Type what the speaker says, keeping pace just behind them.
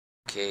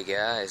Okay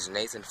guys,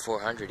 Nathan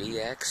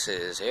 400EX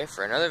is here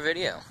for another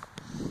video.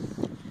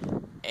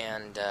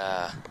 And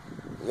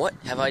what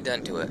have I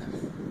done to it?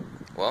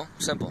 Well,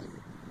 simple.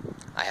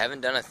 I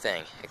haven't done a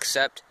thing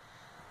except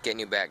get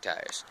new back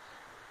tires.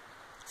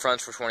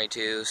 Fronts were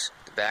 22s,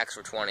 the backs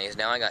were 20s,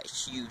 now I got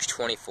huge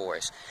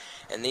 24s.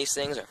 And these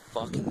things are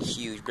fucking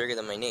huge, bigger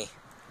than my knee.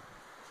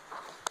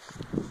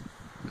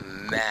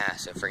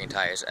 Massive freaking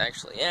tires.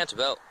 Actually, yeah, it's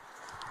about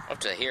up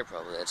to here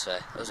probably, I'd say.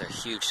 Those are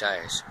huge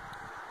tires.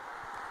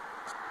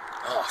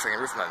 Oh, freaking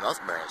roof of my mouth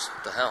burns.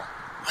 What the hell?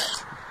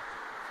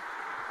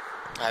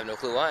 I have no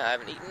clue why. I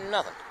haven't eaten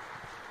nothing.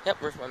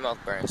 Yep, roof of my mouth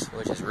burns,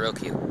 which is real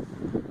cute.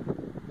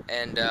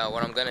 And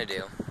what I'm gonna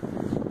do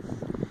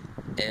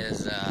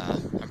is,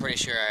 I'm pretty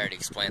sure I already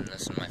explained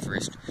this in my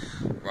first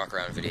walk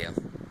around video.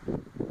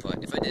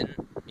 But if I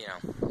didn't, you know,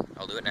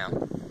 I'll do it now.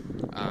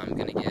 I'm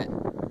gonna get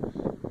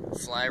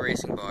fly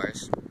racing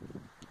bars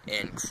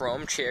in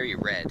chrome cherry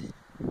red.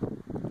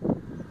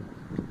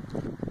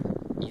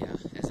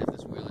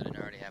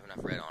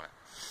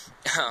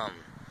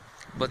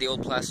 But the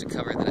old plastic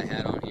cover that I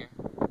had on here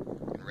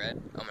in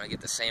red, I'm going to get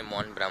the same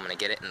one, but I'm going to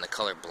get it in the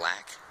color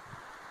black.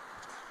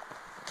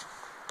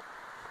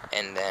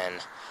 And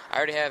then, I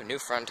already have new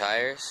front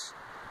tires,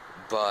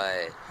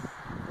 but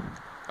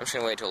I'm just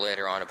going to wait till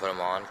later on to put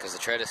them on, because the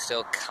tread is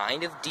still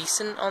kind of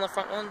decent on the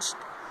front ones.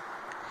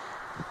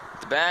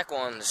 The back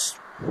ones,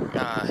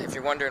 if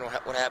you're wondering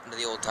what happened to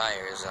the old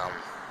tires,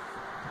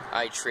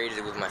 I traded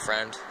it with my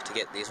friend to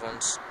get these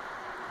ones.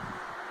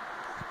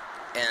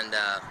 And,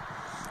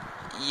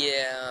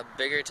 yeah,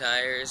 bigger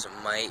tires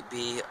might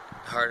be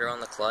harder on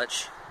the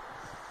clutch,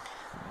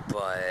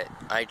 but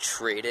I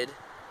traded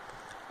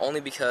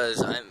only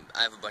because I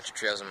have a bunch of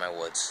trails in my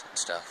woods and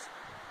stuff,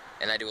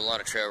 and I do a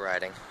lot of trail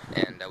riding,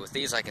 and with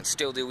these I can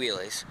still do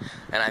wheelies,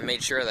 and I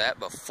made sure of that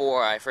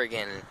before I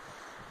friggin',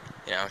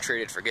 you know,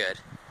 traded for good.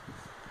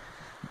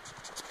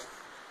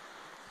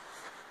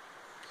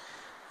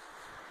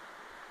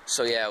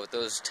 So yeah, with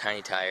those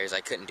tiny tires,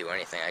 I couldn't do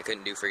anything. I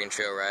couldn't do friggin'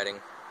 trail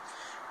riding.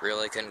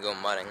 Really couldn't go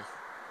mudding.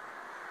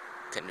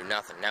 Couldn't do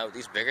nothing. Now with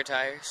these bigger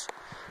tires,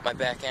 my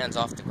backhand's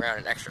off the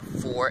ground an extra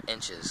 4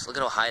 inches. Look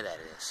at how high that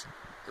is.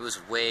 It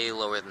was way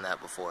lower than that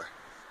before.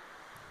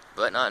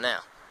 But not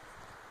now.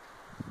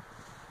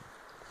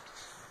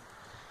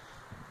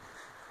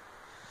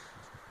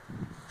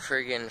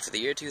 Friggin' for the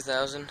year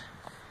 2000,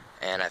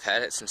 and I've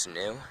had it since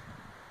new.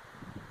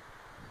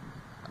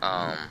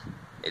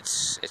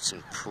 It's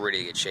in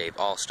pretty good shape,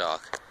 all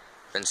stock.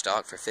 Been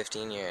stock for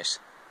 15 years.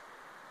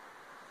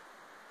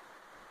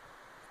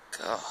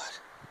 God.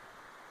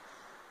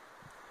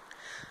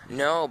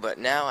 No, but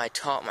now I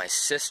taught my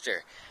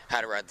sister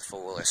how to ride the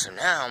four-wheeler, so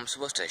now I'm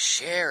supposed to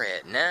share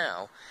it.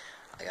 Now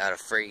I gotta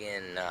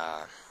friggin',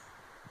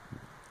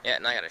 yeah,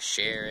 now I gotta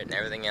share it and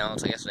everything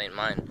else. I guess it ain't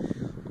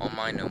all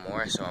mine no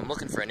more, so I'm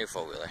looking for a new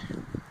four-wheeler.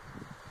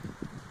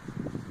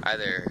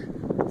 Either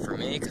for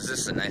me, because this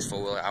is a nice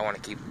four-wheeler, I want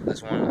to keep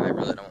this one, and I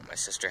really don't want my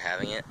sister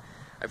having it.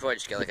 I'd probably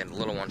just get like a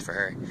little one for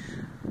her.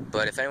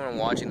 But if anyone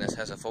watching this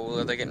has a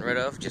four-wheeler they're getting rid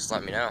of, just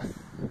let me know.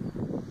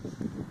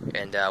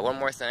 And one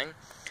more thing,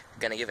 I'm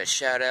going to give a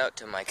shout out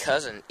to my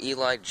cousin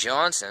Eli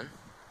Johnson,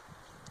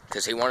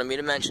 because he wanted me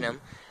to mention him,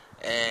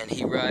 and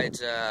he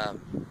rides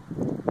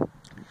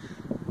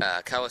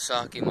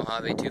Kawasaki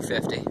Mojave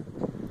 250.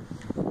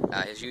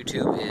 His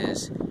YouTube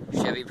is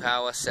Chevy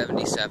Power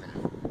 77.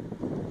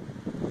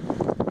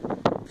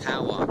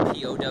 Power,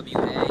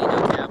 P-O-W-A,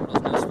 no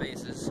capitals, no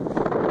spaces.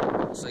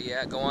 So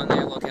yeah, go on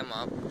there, look him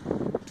up,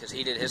 because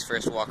he did his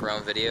first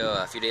walk-around video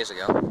a few days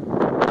ago.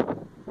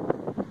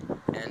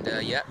 And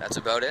yeah, that's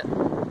about it.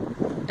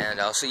 And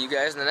I'll see you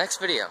guys in the next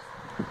video.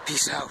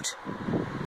 Peace out.